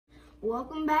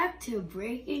Welcome back to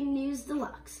Breaking News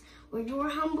Deluxe, where your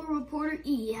humble reporter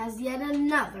E has yet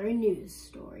another news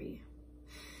story.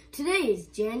 Today is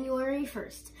January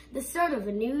 1st, the start of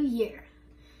a new year.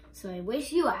 So I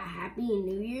wish you a happy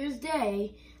New Year's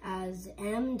Day as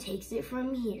M takes it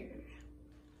from here.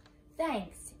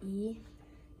 Thanks, E.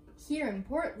 Here in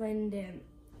Portland,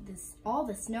 all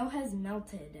the snow has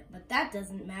melted, but that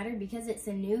doesn't matter because it's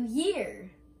a new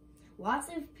year. Lots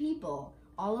of people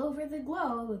all over the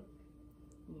globe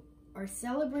are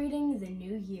celebrating the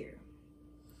new year.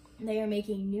 They are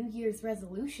making New Year's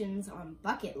resolutions on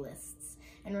bucket lists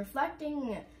and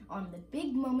reflecting on the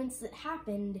big moments that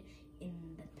happened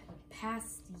in the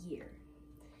past year.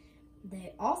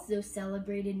 They also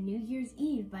celebrated New Year's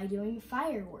Eve by doing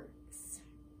fireworks.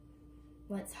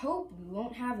 Let's hope we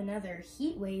won't have another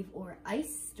heat wave or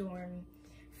ice storm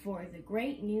for the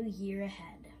great new year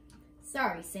ahead.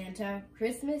 Sorry, Santa,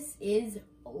 Christmas is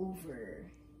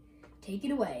over. Take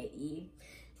it away, E.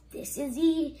 This is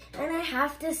E, and I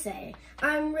have to say,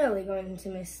 I'm really going to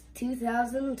miss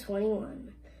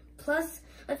 2021. Plus,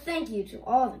 a thank you to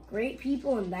all the great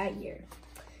people in that year.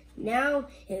 Now,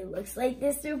 it looks like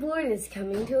this report is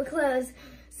coming to a close,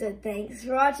 so thanks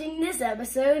for watching this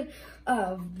episode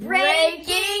of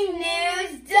Breaking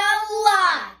News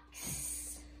Deluxe!